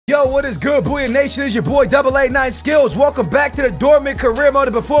Yo, what is good, Booyah Nation? It's your boy Double 89 Skills. Welcome back to the Dortmund career mode.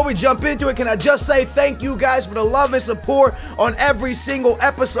 And before we jump into it, can I just say thank you guys for the love and support on every single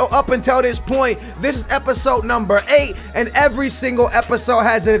episode up until this point. This is episode number 8, and every single episode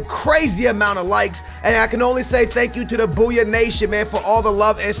has a crazy amount of likes. And I can only say thank you to the Booyah Nation, man, for all the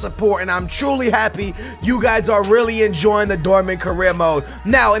love and support. And I'm truly happy you guys are really enjoying the Dortmund career mode.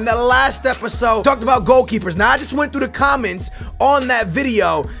 Now, in the last episode, talked about goalkeepers. Now, I just went through the comments on that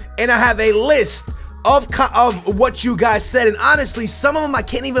video, and I have a list of what you guys said, and honestly, some of them I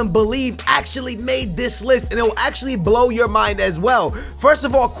can't even believe actually made this list, and it will actually blow your mind as well. First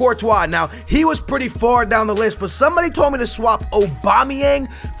of all, Courtois. Now, he was pretty far down the list, but somebody told me to swap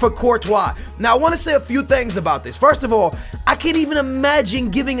Aubameyang for Courtois. Now, I want to say a few things about this. First of all, I can't even imagine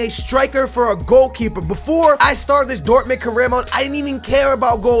giving a striker for a goalkeeper. Before I started this Dortmund career mode, I didn't even care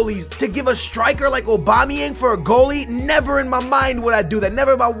about goalies. To give a striker like Aubameyang for a goalie, never in my mind would I do that.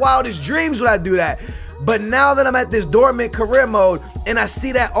 Never in my wildest dreams would I do that. But now that I'm at this Dortmund career mode and I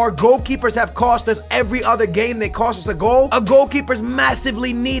see that our goalkeepers have cost us every other game, they cost us a goal. A goalkeeper's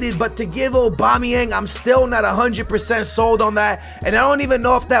massively needed, but to give Aubameyang, I'm still not 100% sold on that, and I don't even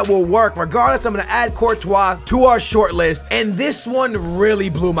know if that will work. Regardless, I'm going to add Courtois to our short list, and this one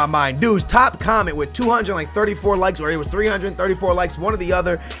really blew my mind. Dude's top comment with 234 likes, or it was 334 likes, one or the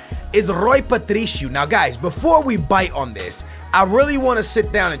other, is Rui Patricio. Now, guys, before we bite on this, I really want to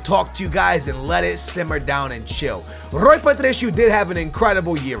sit down and talk to you guys and let it simmer down and chill. Rui Patricio did have an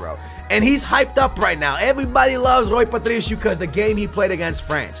incredible Euro, and he's hyped up right now. Everybody loves Rui Patricio because the game he played against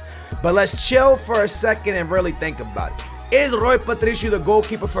France. But let's chill for a second and really think about it. Is Rui Patricio the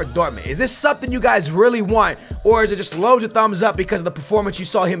goalkeeper for Dortmund? Is this something you guys really want, or is it just loads of thumbs up because of the performance you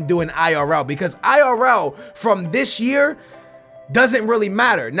saw him do in IRL? Because IRL from this year doesn't really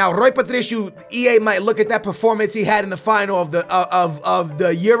matter. Now, Rui Patricio, EA might look at that performance he had in the final of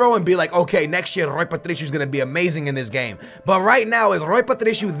the Euro and be like, okay, next year Rui Patricio is going to be amazing in this game. But right now, is Rui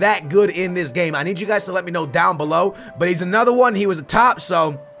Patricio that good in this game? I need you guys to let me know down below. But he's another one. He was a top,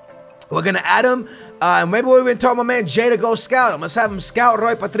 so we're going to add him. Maybe we'll even tell my man Jay to go scout him. Let's have him scout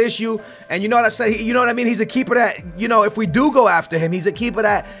Rui Patricio. And you know what I said? You know what I mean? He's a keeper that, you know, if we do go after him, he's a keeper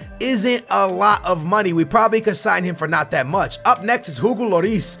that isn't a lot of money. We probably could sign him for not that much. Up next is Hugo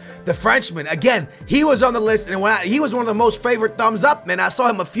Lloris, the Frenchman. Again, he was on the list, and he was one of the most favorite thumbs up, man. I saw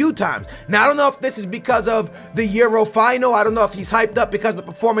him a few times. Now, I don't know if this is because of the Euro final. I don't know if he's hyped up because of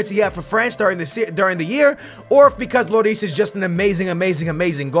the performance he had for France during the year, or if because Lloris is just an amazing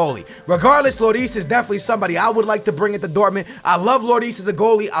goalie. Regardless, Lloris is definitely somebody I would like to bring into Dortmund. I love Lloris as a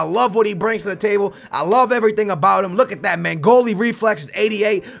goalie. I love what he brings to the table. I love everything about him. Look at that, man. Goalie reflex is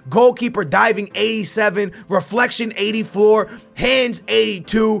 88. Goalkeeper diving 87, reflection 84, hands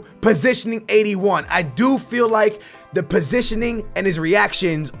 82, positioning 81. I do feel like the positioning and his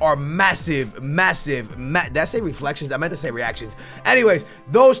reactions are massive. Did I say reflections? I meant to say reactions. Anyways,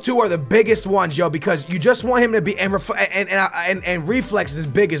 those two are the biggest ones, yo, because you just want him to be, and reflex is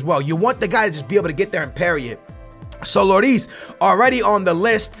big as well. You want the guy to just be able to get there and parry it. So Lloris already on the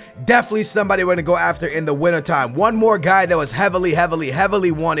list, definitely somebody we're gonna go after in the wintertime. One more guy that was heavily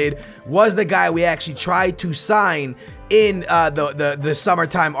wanted was the guy we actually tried to sign in the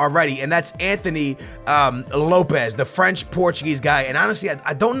summertime already, and that's Anthony Lopez, the French-Portuguese guy. And honestly,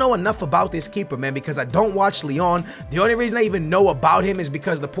 I don't know enough about this keeper, man, because I don't watch Lyon. The only reason I even know about him is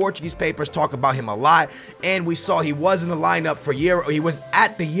because the Portuguese papers talk about him a lot, and we saw he was in the lineup for Euro. He was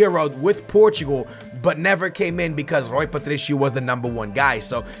at the Euro with Portugal, but never came in because Rui Patricio was the #1 guy.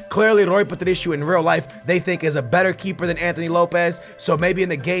 So clearly Rui Patricio in real life, they think is a better keeper than Anthony Lopez. So maybe in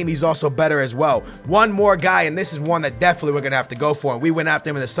the game, he's also better as well. One more guy, and this is one that definitely we're going to have to go for, and we went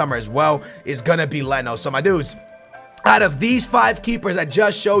after him in the summer as well, is going to be Leno. So my dudes, out of these 5 keepers I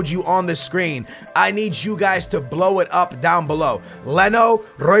just showed you on the screen, I need you guys to blow it up down below. Leno,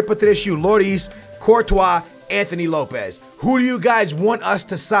 Rui Patricio, Lloris, Courtois, Anthony Lopez. Who do you guys want us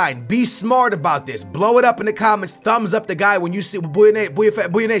to sign? Be smart about this. Blow it up in the comments. Thumbs up the guy when you see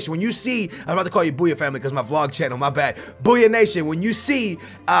Booyah Nation. When you see, I'm about to call you Booyah Family because my vlog channel, my bad. Booyah Nation, when you see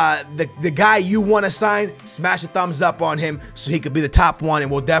the guy you want to sign, smash a thumbs up on him so he could be the top one,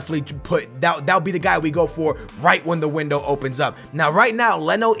 and we'll definitely put that'll be the guy we go for right when the window opens up. Now, right now,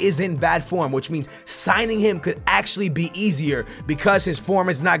 Leno is in bad form, which means signing him could actually be easier because his form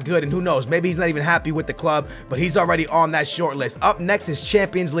is not good, and who knows, maybe he's not even happy with the club, but he's already on that short list. Up next is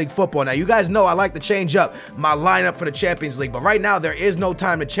Champions League football. Now, you guys know I like to change up my lineup for the Champions League, but right now there is no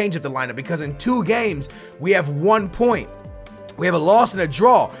time to change up the lineup because in 2 games we have 1 point. We have a loss and a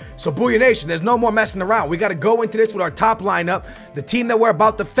draw. So Booyah Nation, there's no more messing around. We got to go into this with our top lineup. The team that we're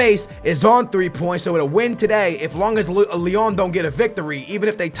about to face is on 3 points. So with a win today, if long as Lyon don't get a victory, even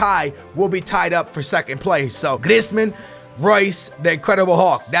if they tie, we'll be tied up for second place. So Griezmann, Royce, the Incredible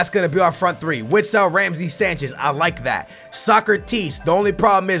Hulk. That's going to be our front three. Witsel, Ramsey, Sanchez. I like that. Socrates. The only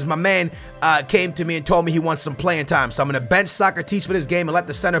problem is my man came to me and told me he wants some playing time. So I'm going to bench Socrates for this game and let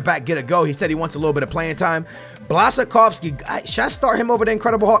the center back get a go. He said he wants a little bit of playing time. Blaskovsky, should I start him over the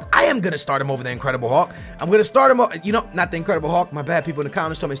Incredible Hulk? I am going to start him over the Incredible Hulk. I'm going to start him, not the Incredible Hulk. My bad, people in the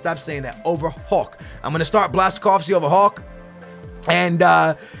comments told me stop saying that. Over Hulk. I'm going to start Blaskovsky over Hulk. And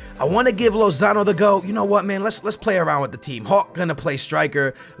I want to give Lozano the go. You know what, man? Let's play around with the team. Hulk gonna play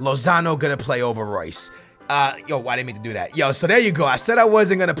striker. Lozano gonna play over Royce. Yo, I didn't mean to do that. Yo, so there you go. I said I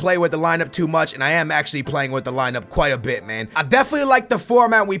wasn't going to play with the lineup too much, and I am actually playing with the lineup quite a bit, man. I definitely like the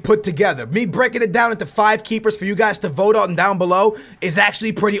format we put together. Me breaking it down into 5 keepers for you guys to vote on down below is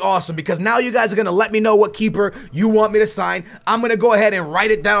actually pretty awesome, because now you guys are going to let me know what keeper you want me to sign. I'm going to go ahead and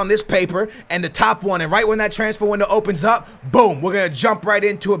write it down on this paper, and the top one, and right when that transfer window opens up, boom, we're going to jump right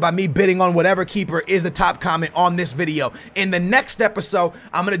into it by me bidding on whatever keeper is the top comment on this video. In the next episode,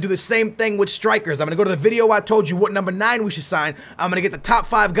 I'm going to do the same thing with strikers. I'm going to go to the video I told you what number 9 we should sign. I'm going to get the top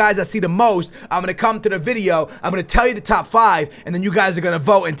 5 guys I see the most. I'm going to come to the video. I'm going to tell you the top 5, and then you guys are going to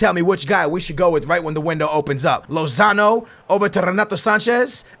vote and tell me which guy we should go with right when the window opens up. Lozano over to Renato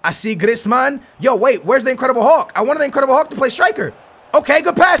Sanchez. I see Griezmann. Yo, wait, where's the Incredible Hulk? I wanted the Incredible Hulk to play striker. Okay,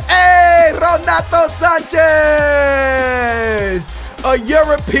 good pass. Hey, Renato Sanchez! A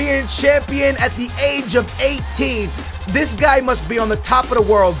European champion at the age of 18. This guy must be on the top of the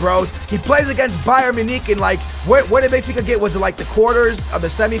world, bros. He plays against Bayern Munich in, like, where did Benfica get? Was it like the quarters of the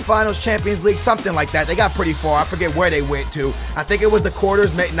semifinals, Champions League, something like that? They got pretty far. I forget where they went to. I think it was the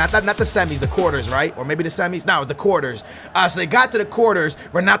quarters, not the semis, the quarters, right? Or maybe the semis? No, it was the quarters. So they got to the quarters.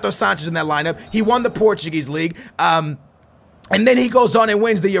 Renato Sanchez in that lineup. He won the Portuguese league. And then he goes on and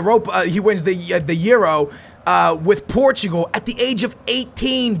wins the Europa. He wins the Euro. With Portugal at the age of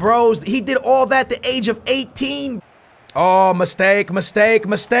 18, bros. He did all that at the age of 18. Oh, mistake.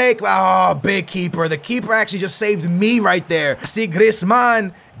 Oh, big keeper. The keeper actually just saved me right there. See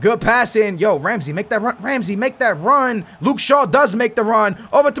Griezmann. Good passing. Yo, Ramsey, make that run. Ramsey, make that run. Luke Shaw does make the run.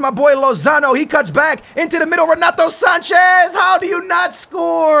 Over to my boy Lozano. He cuts back into the middle. Renato Sanchez. How do you not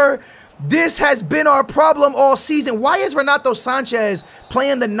score? This has been our problem all season. Why is Renato Sanchez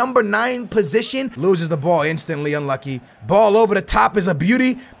playing the number 9 position? Loses the ball instantly, unlucky. Ball over the top is a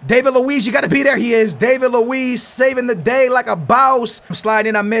beauty. David Luiz, you got to be there. He is. David Luiz saving the day like a boss. I'm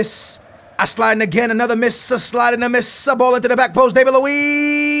sliding, I miss. I sliding again, another miss. A sliding, a miss. A ball into the back post. David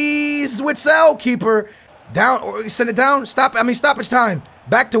Luiz. Witsel, keeper. Down, or send it down. Stoppage time.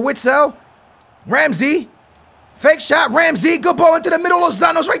 Back to Witsel. Ramsey. Fake shot, Ramsey, good ball into the middle.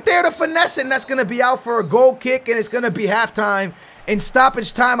 Lozano's right there to finesse it, and that's going to be out for a goal kick, and it's going to be halftime. In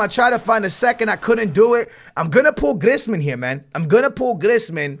stoppage time, I tried to find a second. I couldn't do it. I'm going to pull Griezmann here, man. I'm going to pull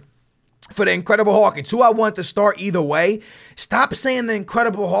Griezmann for the Incredible Hulk. It's who I want to start either way. Stop saying the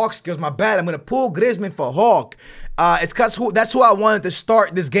Incredible Hulk skills. My bad. I'm going to pull Griezmann for Hulk. It's because that's who I wanted to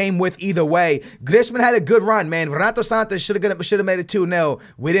start this game with either way. Griezmann had a good run, man. Renato Sanchez should have made it 2-0.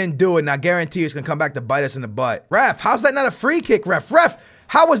 We didn't do it, and I guarantee it's going to come back to bite us in the butt. Ref, how's that not a free kick, ref? Ref,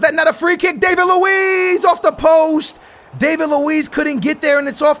 how was that not a free kick? David Luiz off the post. David Luiz couldn't get there, and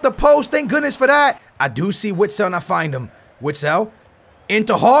it's off the post. Thank goodness for that. I do see Witsel, and I find him. Witsel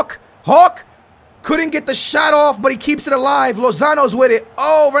into Hulk. Hulk couldn't get the shot off, but he keeps it alive. Lozano's with it.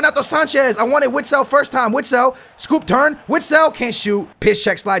 Oh, Renato Sanchez. I wanted Witsel first time. Witsel, scoop turn. Witsel can't shoot. Pitch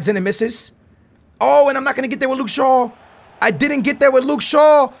check, slides in and misses. Oh, and I'm not going to get there with Luke Shaw. I didn't get there with Luke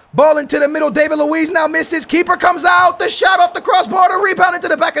Shaw. Ball into the middle. David Luiz now misses. Keeper comes out. The shot off the crossbar. The rebound into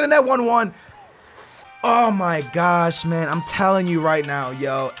the back of the net. 1-1. Oh my gosh, man. I'm telling you right now,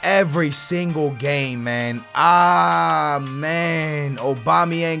 yo. Every single game, man. Man.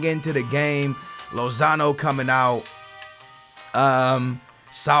 Aubameyang into the game. Lozano coming out.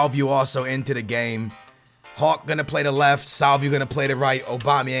 Salvio also into the game. Hawk gonna play the left. Salvio gonna play the right.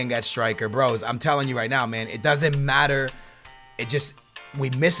 Aubameyang at striker. Bros, I'm telling you right now, man. It doesn't matter. We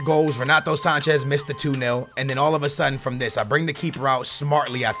miss goals. Renato Sanchez missed the 2-0. And then all of a sudden from this, I bring the keeper out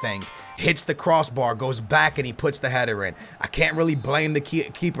smartly, I think. Hits the crossbar, goes back, and he puts the header in. I can't really blame the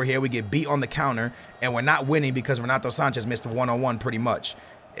keeper here. We get beat on the counter, and we're not winning because Renato Sanchez missed the 1-on-1 pretty much.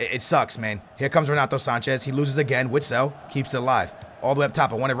 It sucks, man. Here comes Renato Sanchez. He loses again. Witsel keeps it alive. All the way up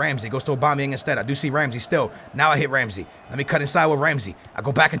top. I wanted Ramsey. Goes to Aubameyang instead. I do see Ramsey still. Now I hit Ramsey. Let me cut inside with Ramsey. I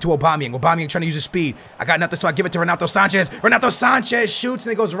go back into Aubameyang. Aubameyang trying to use his speed. I got nothing, so I give it to Renato Sanchez. Renato Sanchez shoots,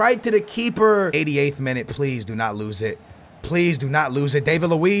 and it goes right to the keeper. 88th minute. Please do not lose it. Please do not lose it. David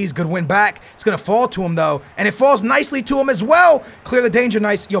Luiz, good win back. It's going to fall to him, though. And it falls nicely to him as well. Clear the danger,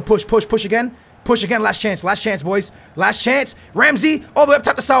 nice. Yo, push, push, push again. Push again. Last chance, boys. Last chance. Ramsey, all the way up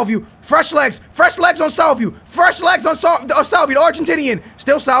top to Salvio. Fresh legs on Salvio. Fresh legs on Salvio, the Argentinian.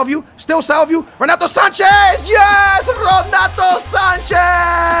 Still Salvio. Renato Sanchez. Yes, Renato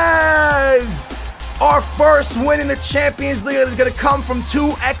Sanchez. Our first win in the Champions League is going to come from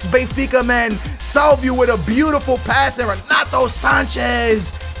two ex-Benfica men. Salvio with a beautiful pass and Renato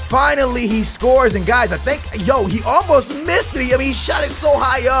Sanchez. Finally, he scores. And guys, I think, yo, he almost missed it. I mean, he shot it so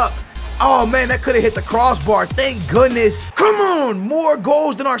high up. Oh, man, that could have hit the crossbar. Thank goodness. Come on, more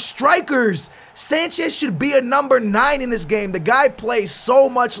goals than our strikers. Sanchez should be a number 9 in this game. The guy plays so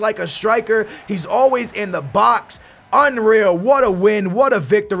much like a striker. He's always in the box. Unreal. What a win. What a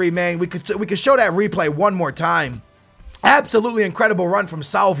victory, man. We could show that replay one more time. Absolutely incredible run from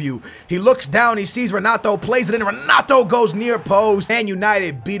Salvio. He looks down, he sees Renato, plays it in. Renato goes near post. Man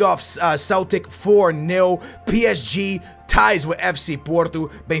United beat off Celtic 4-0. PSG ties with FC Porto.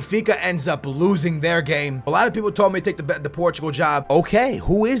 Benfica ends up losing their game. A lot of people told me to take the Portugal job. Okay,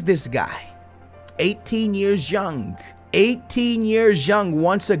 who is this guy? 18 years young. 18 years young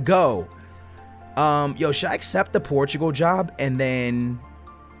once ago. Yo, should I accept the Portugal job and then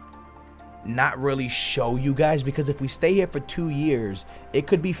not really show you guys? Because if we stay here for 2 years, it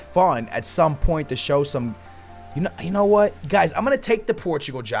could be fun at some point to show some, you know what, guys, I'm gonna take the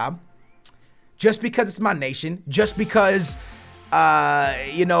Portugal job just because it's my nation, just because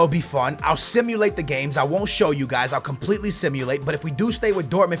it'll be fun. I'll simulate the games. I won't show you guys. I'll completely simulate. But if we do stay with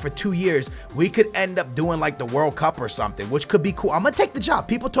Dortmund for 2 years, we could end up doing like the World Cup or something, which could be cool. I'm gonna take the job.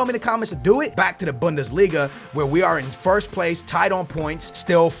 People told me in the comments to do it. Back to the Bundesliga, where we are in first place, tied on points.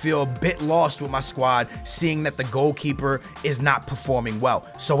 Still feel a bit lost with my squad, seeing that the goalkeeper is not performing well.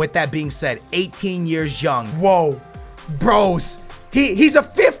 So with that being said, 18 years young. Whoa, bros. He's a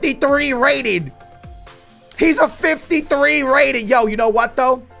 53 rated. He's a 53 rated. Yo, you know what,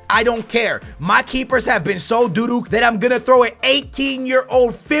 though? I don't care. My keepers have been so doo-doo that I'm going to throw an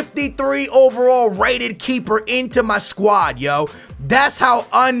 18-year-old 53 overall rated keeper into my squad, yo. That's how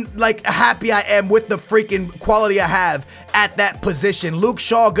happy I am with the freaking quality I have at that position. Luke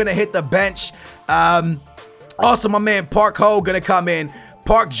Shaw going to hit the bench. Also, my man Park Ho going to come in.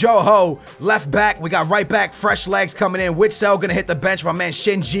 Park Joho, left back. We got right back, fresh legs coming in. Witsel gonna hit the bench for my man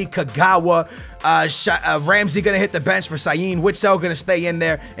Shinji Kagawa. Ramsey gonna hit the bench for Sayin. Witsel gonna stay in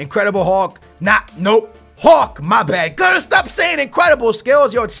there. Incredible Hawk. Nope. Hawk, my bad. Gotta stop saying incredible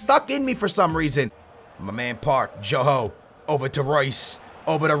skills. Yo, it's stuck in me for some reason. My man Park Joho, over to Royce.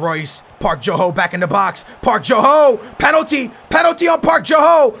 Over to Royce. Park Joho back in the box. Park Joho. Penalty. Penalty on Park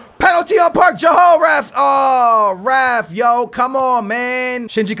Joho. Penalty on Park Joho, ref. Oh, ref. Yo, come on, man.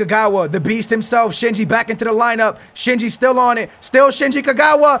 Shinji Kagawa, the beast himself. Shinji back into the lineup. Shinji still on it. Still Shinji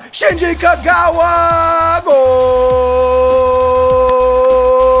Kagawa. Shinji Kagawa. Goal.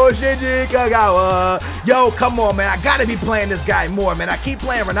 Shinji Kagawa. Yo, come on, man. I gotta be playing this guy more, man. I keep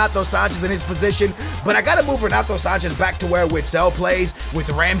playing Renato Sanchez in his position, but I gotta move Renato Sanchez back to where Witsel plays with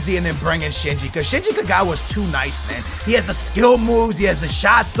Ramsey and then bring in Shinji, because Shinji Kagawa's too nice, man. He has the skill moves, he has the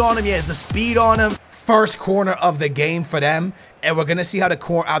shots on him, he has the speed on him. First corner of the game for them, and we're gonna see how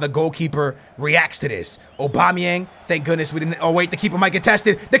the goalkeeper reacts to this. Aubameyang, thank goodness we didn't. Oh wait, the keeper might get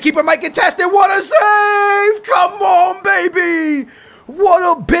tested. The keeper might get tested. What a save! Come on, baby!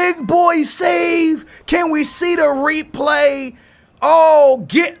 What a big boy save! Can we see the replay? Oh,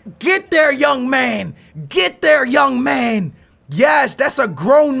 get there, young man! Get there, young man! Yes, that's a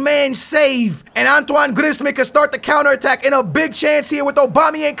grown man save. And Antoine Griezmann can start the counterattack in a big chance here with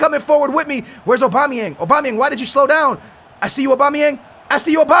Aubameyang coming forward with me. Where's Aubameyang? Aubameyang, why did you slow down? I see you, Aubameyang. I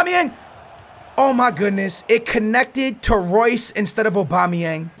see you, Aubameyang. Oh my goodness, it connected to Royce instead of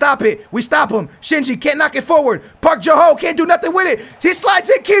Aubameyang. Stop it, we stop him. Shinji can't knock it forward. Park Joho can't do nothing with it. He slides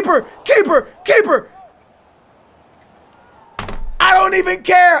in, keeper. I don't even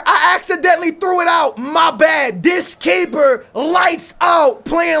care. I accidentally threw it out. My bad. This keeper lights out,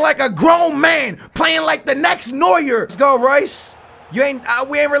 playing like a grown man, playing like the next Neuer. Let's go, Royce. We ain't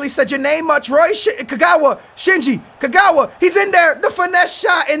really said your name much, Royce. Kagawa, Shinji, Kagawa. He's in there. The finesse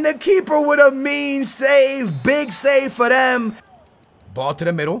shot, and the keeper with a mean save. Big save for them. Ball to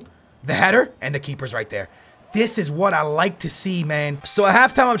the middle. The header, and the keeper's right there. This is what I like to see, man. So at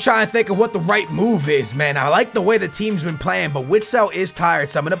halftime, I'm trying to think of what the right move is, man. I like the way the team's been playing, but Witsel is tired,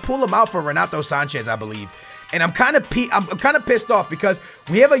 so I'm gonna pull him out for Renato Sanchez, I believe. And I'm kind of pissed off because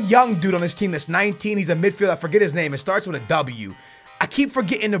we have a young dude on this team that's 19. He's a midfielder. I forget his name. It starts with a W. I keep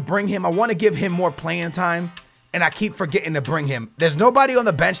forgetting to bring him. I want to give him more playing time. and I keep forgetting to bring him. There's nobody on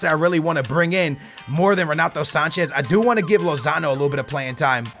the bench that I really want to bring in more than Renato Sanchez. I do want to give Lozano a little bit of playing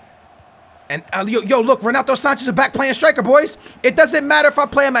time. And yo, look, Renato Sanchez is back playing striker, boys. It doesn't matter if I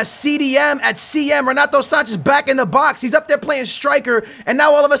play him at CDM, at CM. Renato Sanchez back in the box. He's up there playing striker, and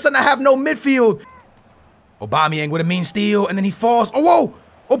now all of a sudden I have no midfield. Aubameyang with a mean steal, and then he falls. Oh, whoa!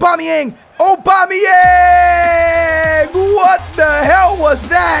 Aubameyang! Aubameyang! What the hell was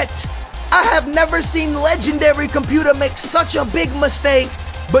that? I have never seen legendary computer make such a big mistake,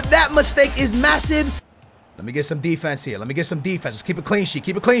 but that mistake is massive. Let me get some defense here. Let me get some defense. Let's keep a clean sheet.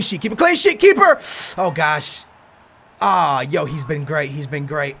 Keep a clean sheet. Keep a clean sheet. Keeper! Oh, gosh. Ah, yo, he's been great. He's been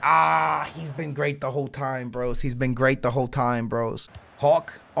great. Ah, he's been great the whole time, bros. He's been great the whole time, bros.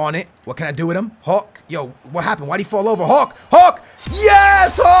 Hawk on it. What can I do with him? Hawk. Yo, what happened? Why'd he fall over? Hawk. Hawk.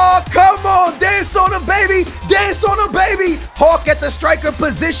 Yes, Hawk. Come on. Dance on him, baby. Dance on him, baby. Hawk at the striker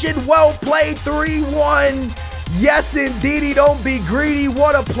position. Well played. 3-1. Yes, indeedy. Don't be greedy.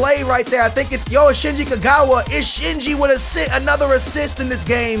 What a play right there. I think it's, yo, it's Shinji Kagawa. It's Shinji with another assist in this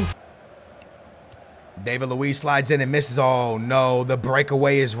game. David Luiz slides in and misses. Oh, no. The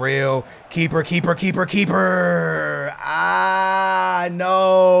breakaway is real. Keeper, keeper, keeper, keeper. Ah,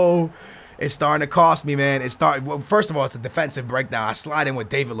 no. It's starting to cost me, man. Well, first of all, it's a defensive breakdown. I slide in with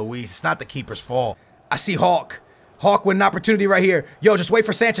David Luiz. It's not the keeper's fault. I see Hawk. Hawk with an opportunity right here. Yo, just wait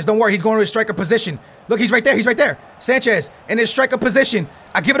for Sanchez. Don't worry. He's going to his striker position. Look, he's right there. He's right there. Sanchez in his striker position.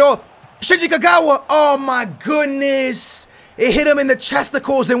 I give it all. Shinji Kagawa. Oh, my goodness. It hit him in the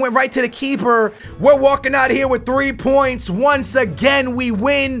chesticles and went right to the keeper. We're walking out of here with 3 points. Once again, we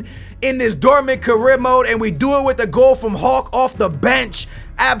win in this Dortmund career mode, and we do it with a goal from Hawk off the bench.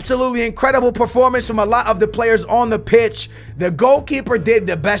 Absolutely incredible performance from a lot of the players on the pitch. The goalkeeper did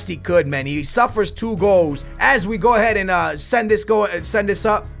the best he could, man. He suffers 2 goals. As we go ahead and send this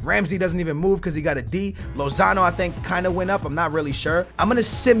up, Ramsey doesn't even move because he got a D. Lozano, I think, kind of went up. I'm not really sure. I'm going to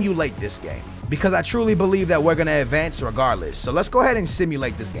simulate this game because I truly believe that we're going to advance regardless. So let's go ahead and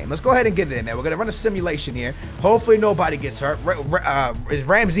simulate this game. Let's go ahead and get it in there. We're going to run a simulation here. Hopefully nobody gets hurt. It's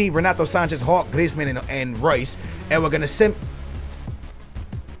Ramsey, Renato Sanchez, Hawk, Griezmann, and Royce. And we're going to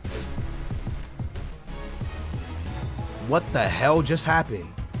What the hell just happened?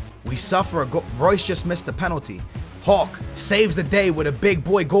 We suffer a goal. Royce just missed the penalty. Hawk saves the day with a big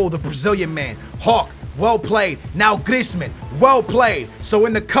boy goal, the Brazilian man. Hawk, well played. Now Griezmann, well played. So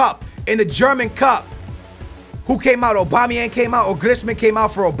in the cup, in the German cup, who came out? Aubameyang came out, or Griezmann came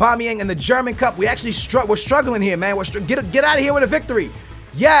out for Aubameyang in the German cup. We actually we're struggling here, man. Get out of here with a victory.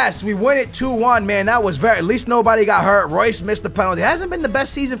 Yes, we win it 2-1, man. That was at least nobody got hurt. Royce missed the penalty. It hasn't been the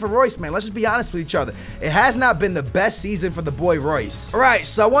best season for Royce, man. Let's just be honest with each other. It has not been the best season for the boy Royce. All right,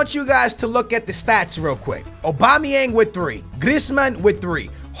 so I want you guys to look at the stats real quick. Aubameyang with 3. Griezmann with 3.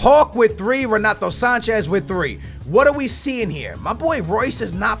 Hawk with 3. Renato Sanchez with 3. What are we seeing here? My boy Royce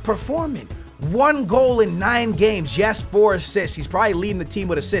is not performing. 1 goal in 9 games. Yes, 4 assists. He's probably leading the team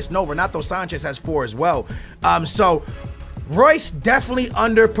with assists. No, Renato Sanchez has 4 as well. So Royce definitely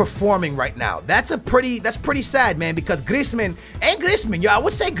underperforming right now. That's pretty sad, man, because Griezmann, yo, I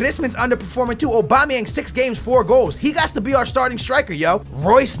would say Griezmann's underperforming too. Aubameyang 6 games, 4 goals. He got to be our starting striker, yo.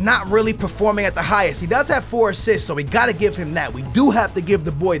 Royce not really performing at the highest. He does have 4 assists, so we got to give him that. We do have to give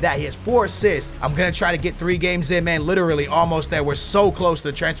the boy that. He has 4 assists. I'm going to try to get 3 games in, man. Literally almost there. We're so close to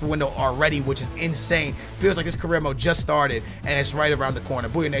the transfer window already, which is insane. Feels like this career mode just started, and it's right around the corner.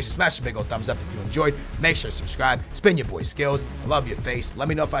 Booyah Nation, smash the big old thumbs up if you enjoyed. Make sure to subscribe. Spin your boy skills. I love your face. Let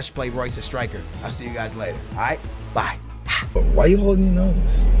me know if I should play Royce as striker. I'll see you guys later. All right? Bye. Why you holding your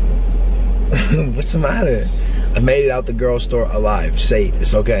nose? What's the matter? I made it out the girl store alive, safe.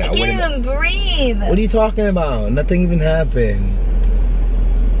 It's okay. I can't even breathe. What are you talking about? Nothing even happened.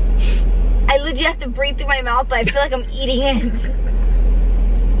 I legit have to breathe through my mouth, but I feel like I'm eating it.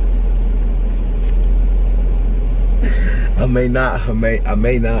 I may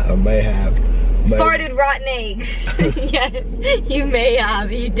have. Farted rotten eggs. Yes, you may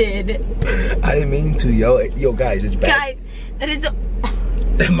have. You did. I didn't mean to, yo. Yo, guys, it's bad. Guys, that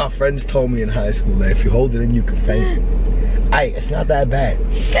is. My friends told me in high school that if you hold it in, you can faint. It's not that bad.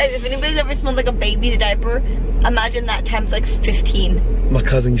 Guys, if anybody's ever smelled like a baby's diaper, imagine that times like 15. My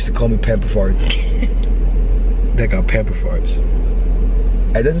cousin used to call me pamper farts. They got pamper farts.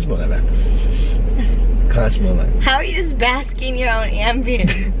 It doesn't smell that bad. Kind of smell like. How are you just basking your own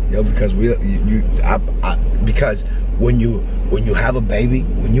ambience? Yo, because because when you have a baby,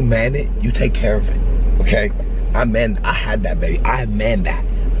 when you man it, you take care of it. Okay, I had that baby. I manned that.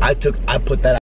 I put that